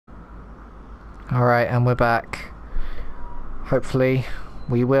Alright, and we're back. Hopefully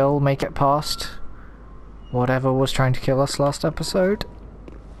we will make it past whatever was trying to kill us last episode.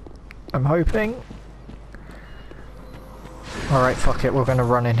 I'm hoping. Alright, fuck it, we're gonna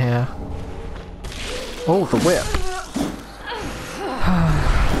run in here. Oh, the whip.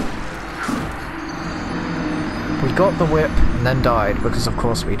 We got the whip and then died, because of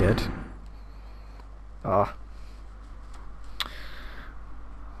course we did. Ah.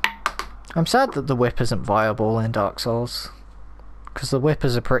 I'm sad that the whip isn't viable in Dark Souls, because the whip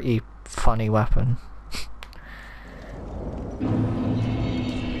is a pretty funny weapon.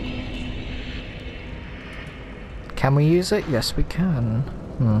 Can we use it? Yes, we can.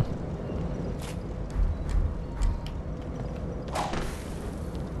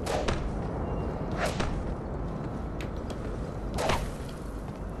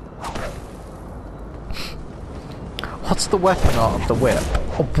 What's the weapon art of the whip?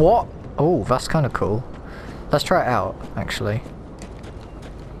 Oh, what? Oh, that's kind of cool. Let's try it out, actually.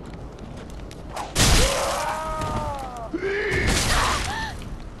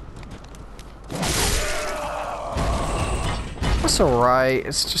 That's alright,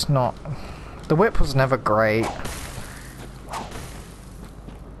 it's just not... The whip was never great.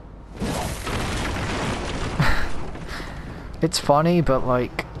 It's funny, but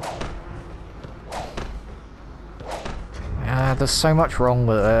like... there's so much wrong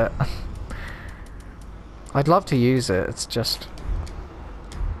with it. I'd love to use it, it's just...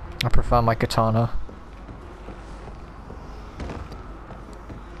 I prefer my katana.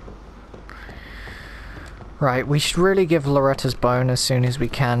 Right, we should really give Loretta's bone as soon as we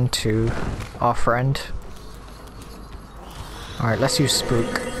can to our friend. Alright, let's use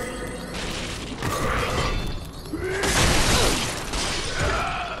Spook.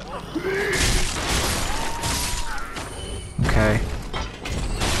 Okay.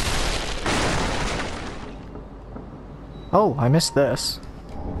 Oh, I missed this.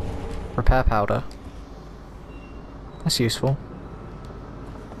 Repair powder. That's useful.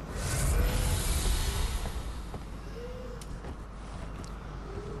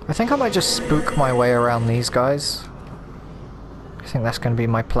 I think I might just spook my way around these guys. I think that's going to be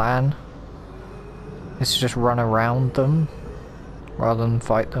my plan. Is to just run around them rather than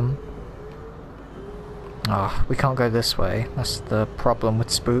fight them. Ah, we can't go this way. That's the problem with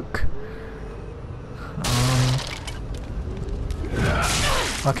Spook.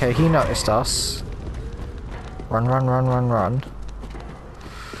 Okay, he noticed us. Run, run, run, run, run.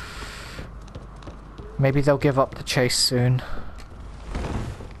 Maybe they'll give up the chase soon.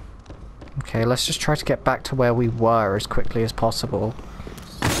 Okay, let's just try to get back to where we were as quickly as possible.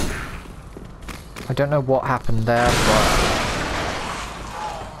 I don't know what happened there, but...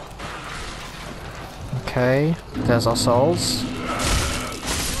 Okay, there's our souls.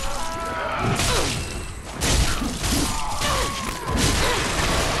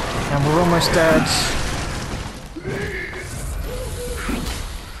 And we're almost dead.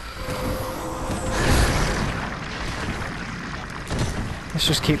 Let's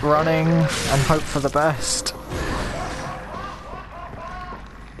just keep running and hope for the best.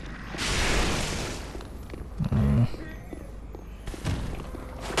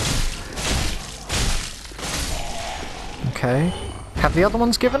 Okay. Have the other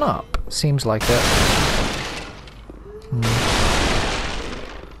ones given up? Seems like it.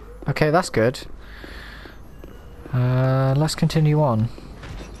 Okay, that's good. Let's continue on.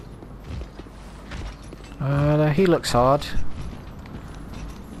 He looks hard.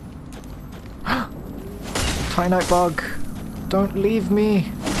 Tynite bug! Don't leave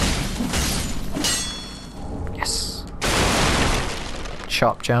me! Yes!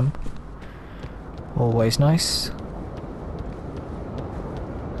 Sharp gem. Always nice.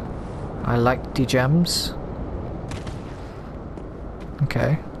 I like the gems.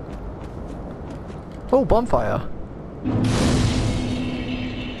 Okay. Oh, bonfire!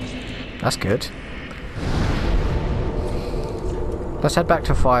 That's good. Let's head back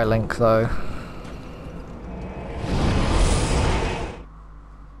to Firelink though.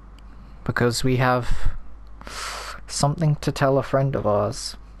 Because we have something to tell a friend of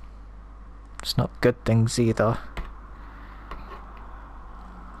ours. It's not good things either.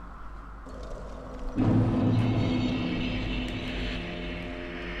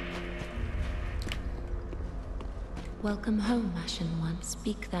 Welcome home, Ashen One.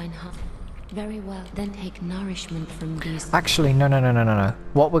 Speak thine heart. Very well, then take nourishment from these. Actually, no.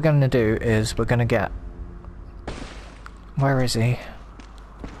 What we're gonna do is we're gonna get... Where is he?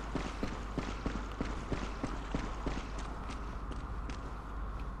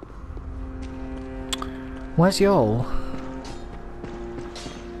 Where's Yol?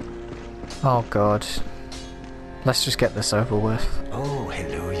 Oh god. Let's just get this over with. Oh,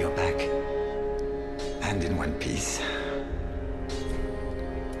 hello, you're back. And in one piece.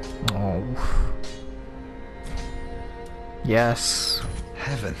 Oh. Yes.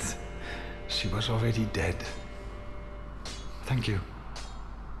 Heavens. She was already dead. Thank you.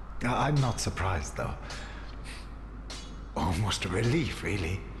 I'm not surprised, though. Almost a relief,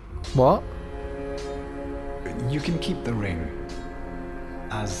 really. What? You can keep the ring.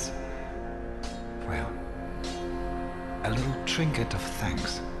 As... well... a little trinket of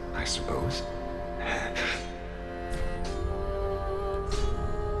thanks, I suppose.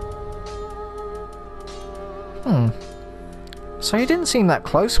 So you didn't seem that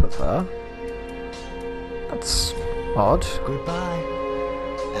close with her. That's odd. Goodbye.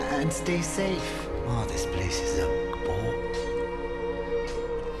 And stay safe. Oh, this place is a bore.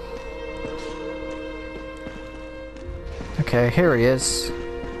 Okay, here he is.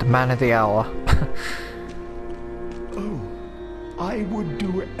 The man of the hour. Oh, I would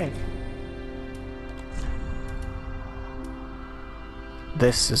do anything.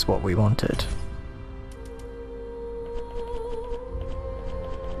 This is what we wanted.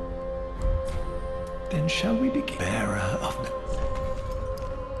 Then shall we begin? Bearer of the...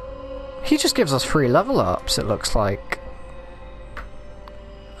 He just gives us free level ups, it looks like.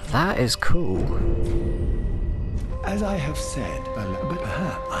 That is cool. As I have said, but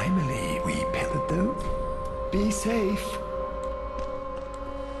perhaps I believe we pivoted though. Be safe.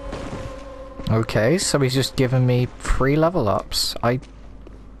 Okay, so he's just giving me free level ups.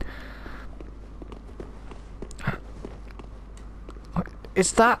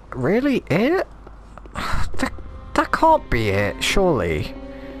 Is that really it? That can't be it, surely.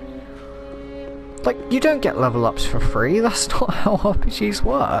 Like, you don't get level ups for free, that's not how RPGs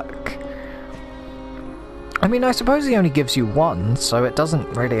work. I mean, I suppose he only gives you one, so it doesn't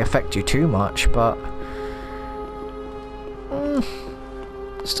really affect you too much, but...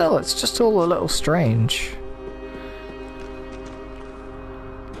 still, it's just all a little strange.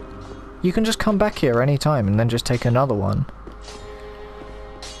 You can just come back here anytime and then just take another one.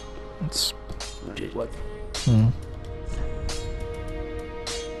 It's...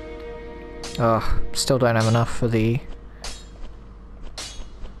 still don't have enough for the...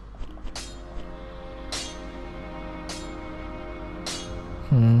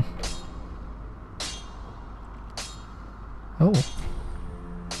 Oh.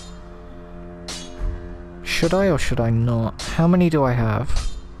 Should I or should I not? How many do I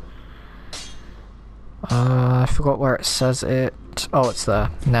have? I forgot where it says it. Oh, it's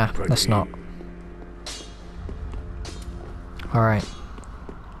there. Nah, let's not. Alright.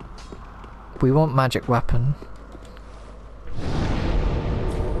 We want magic weapon.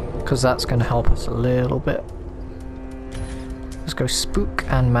 Because that's going to help us a little bit. Let's go spook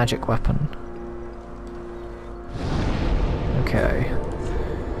and magic weapon. Okay.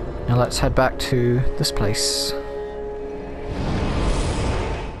 Now let's head back to this place.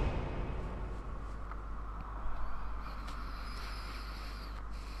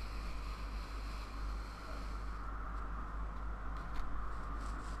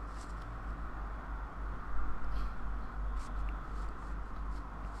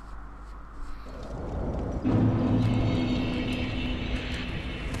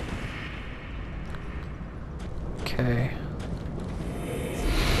 Okay.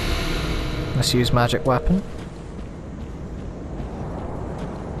 Let's use magic weapon.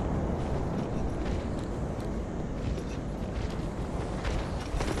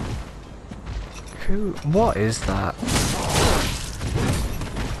 What is that?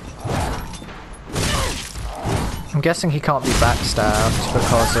 I'm guessing he can't be backstabbed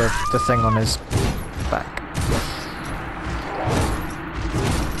because of the thing on his back.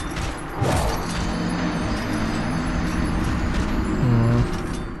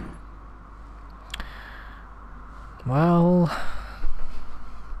 Well...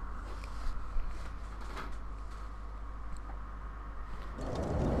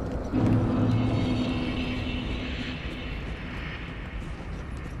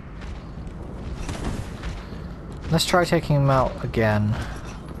 let's try taking him out again.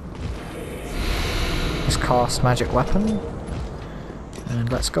 Let's cast magic weapon. And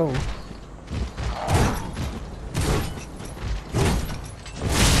let's go.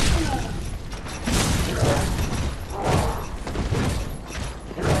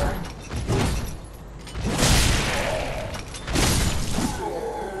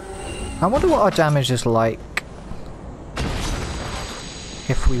 I wonder what our damage is like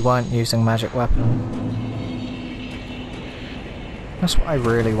if we weren't using magic weapon. That's what I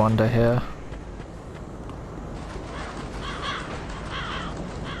really wonder here.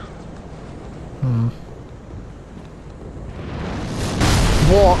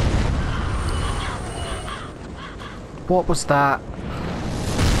 What? What was that?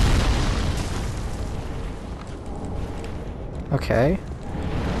 Okay.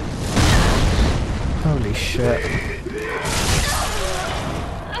 Holy shit.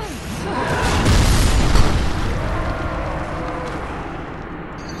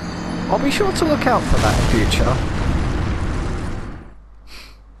 I'll be sure to look out for that in future.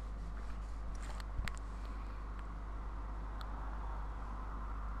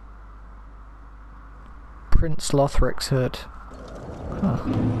 Prince Lothric's hood. Huh.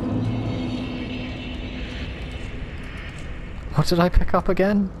 What did I pick up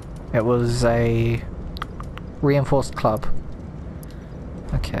again? It was a reinforced club.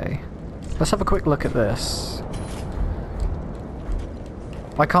 Okay. Let's have a quick look at this.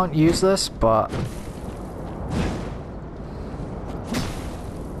 I can't use this, but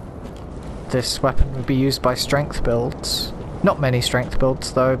this weapon would be used by strength builds. Not many strength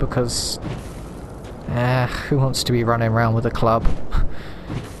builds though, because who wants to be running around with a club?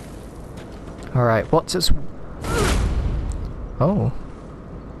 Alright, what's its... Oh.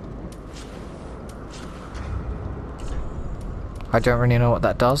 I don't really know what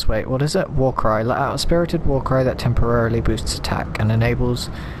that does. Wait, what is it? Warcry. Let out a spirited warcry that temporarily boosts attack and enables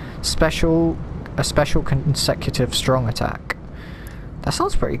a special consecutive strong attack. That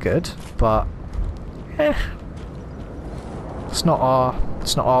sounds pretty good, but it's not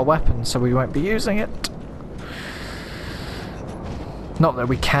our weapon, so we won't be using it. Not that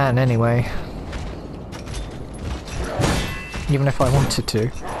we can anyway. Even if I wanted to.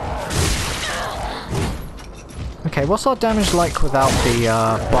 Okay, what's our damage like without the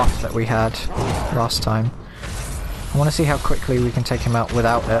buff that we had last time? I want to see how quickly we can take him out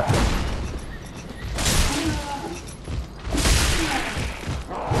without it.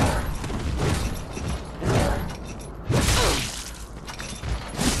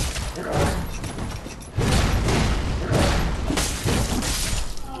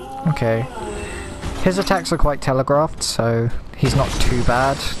 Okay. His attacks are quite telegraphed, so he's not too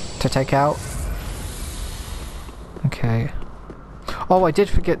bad to take out. Okay. Oh, I did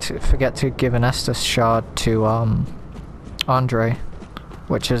forget to give an Estus shard to Andre,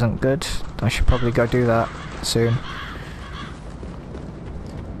 which isn't good. I should probably go do that soon.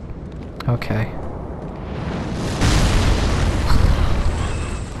 Okay.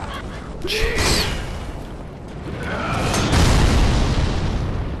 Jeez.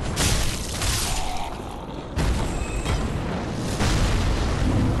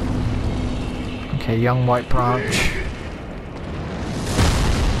 Okay, young white branch.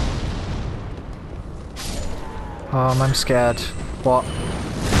 I'm scared. What?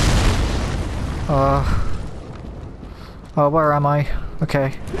 Oh, where am I?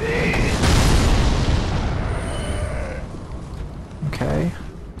 Okay. Okay.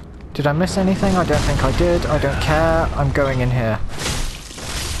 Did I miss anything? I don't think I did. I don't care. I'm going in here.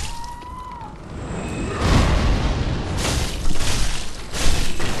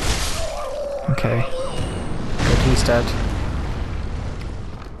 Okay. Good, he's dead.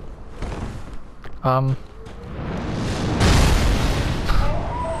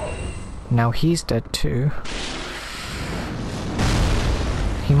 Now he's dead too.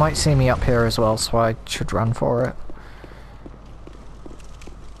 He might see me up here as well, so I should run for it.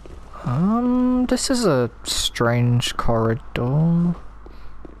 This is a strange corridor.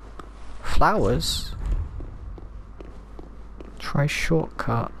 Flowers? Try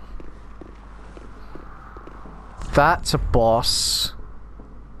shortcut. That's a boss.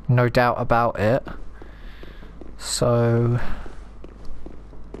 No doubt about it. So...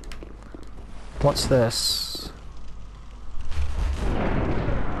 what's this?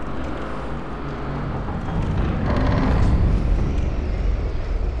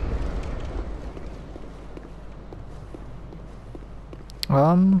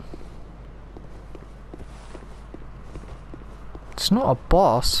 It's not a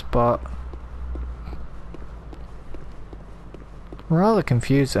boss, but rather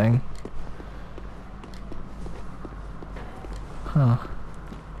confusing. Huh.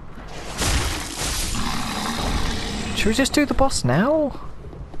 Should we just do the boss now?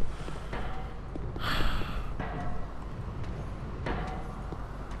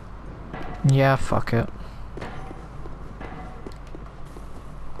 Yeah, fuck it.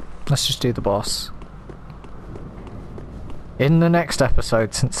 Let's just do the boss. In the next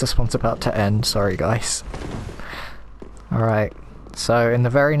episode, since this one's about to end. Sorry, guys. Alright, so in the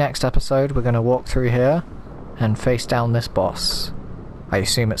very next episode, we're going to walk through here and face down this boss. I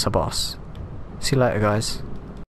assume it's a boss. See you later, guys.